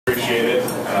Appreciate it.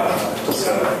 It's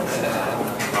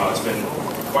been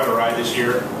quite a ride this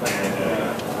year,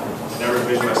 and never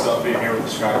envisioned myself being here with the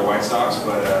Chicago White Sox,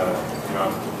 but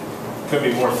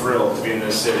couldn't be more thrilled to be in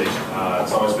this city.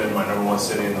 It's always been my #1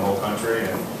 city in the whole country,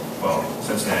 and well,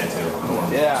 Cincinnati too.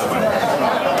 Yeah. So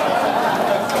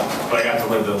but I got to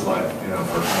live those life,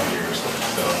 for 20 years.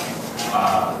 So,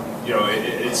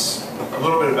 it's a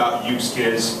little bit about Youk's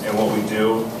kids and what we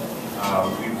do.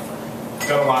 We've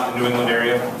done a lot in the New England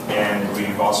area, and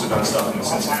we've also done stuff in the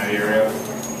Cincinnati area.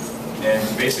 And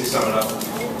to basically sum it up,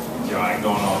 I can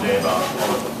go on all day about all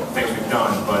the things we've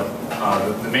done, but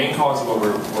the main cause of what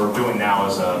we're doing now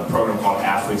is a program called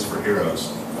Athletes for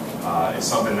Heroes. It's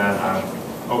something that I'm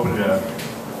hoping to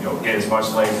get as much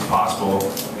legs as possible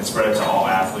and spread it to all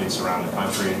athletes around the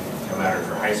country, no matter if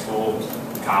you're high school,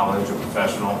 college, or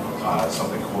professional. It's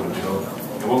something cool to do.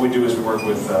 And what we do is we work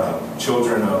with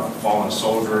children of fallen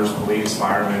soldiers, police,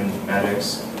 firemen,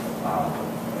 medics,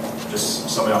 just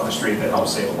somebody off the street that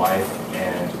helps save a life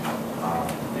and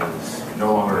is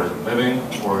no longer living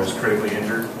or is critically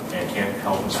injured and can't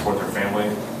help and support their family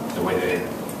the way they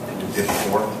did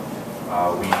before.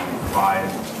 We provide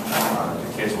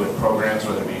the kids with programs,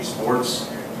 whether it be sports,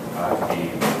 it could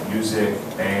be music,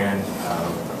 band.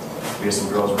 We have some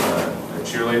girls with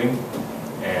cheerleading,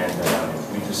 and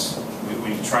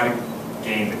we try to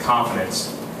gain the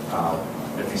confidence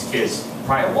that these kids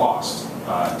probably lost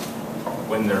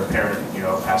when their parent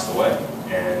passed away.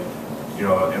 And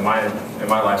in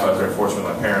my life, I was very fortunate.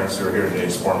 My parents who are here today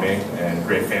to support me, and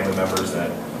great family members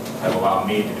that have allowed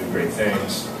me to do great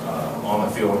things on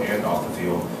the field and off the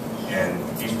field.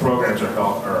 And these programs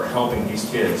are helping these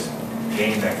kids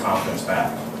gain that confidence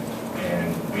back.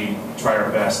 And we try our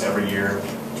best every year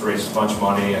to raise a bunch of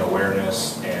money and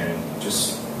awareness, and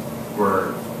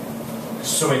we're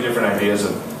so many different ideas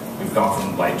we've gone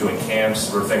from doing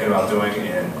camps we're thinking about doing,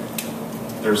 and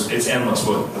it's endless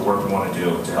what the work we want to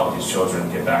do to help these children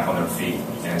get back on their feet.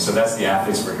 And so that's the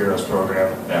Athletes for Heroes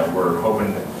program that we're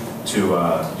hoping to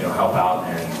help out.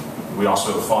 And we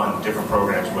also fund different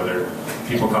programs, whether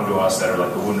people come to us that are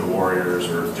like the Wounded Warriors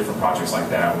or different projects like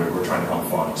that. We're trying to help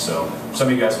fund. So some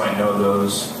of you guys might know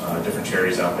those different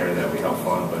charities out there that we help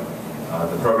fund, but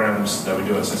the programs that we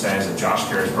do in Cincinnati is a Josh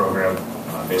Cares program.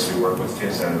 Basically work with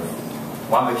kids that a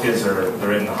lot of the kids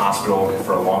they're in the hospital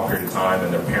for a long period of time,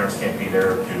 and their parents can't be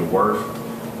there due to work,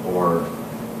 or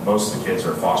most of the kids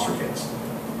are foster kids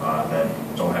that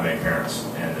don't have any parents,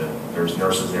 and there's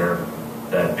nurses there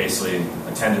that basically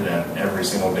attend to them every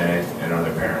single day and are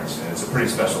their parents. And it's a pretty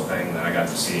special thing that I got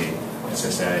to see in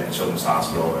Cincinnati at the Children's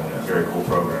Hospital, and a very cool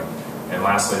program. And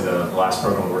lastly, the last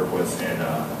program we work with in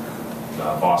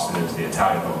Boston is the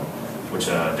Italian Home, which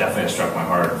definitely has struck my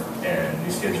heart. And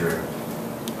these kids are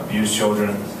abused children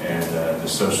and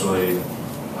just socially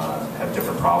have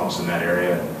different problems in that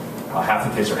area. Half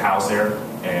the kids are housed there,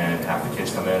 and half the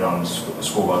kids come in on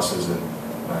school buses and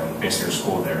basically are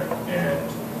schooled there. And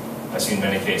I've seen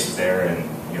many cases there,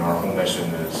 and our whole mission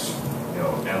is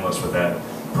endless with that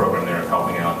program there of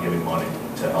helping out and giving money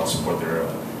to help support their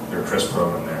CRISP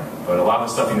program there. But a lot of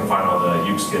the stuff you can find on the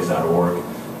youkskids.org.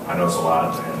 I know it's a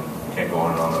lot, and can't go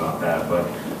on and on about that, but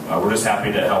we're just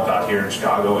happy to help out here in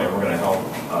Chicago, and we're going to help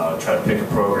try to pick a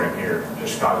program here in the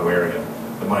Chicago area.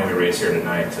 The money we raise here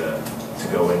tonight to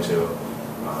go into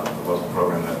the local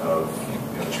program of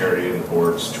the charity and the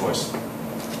board's choice.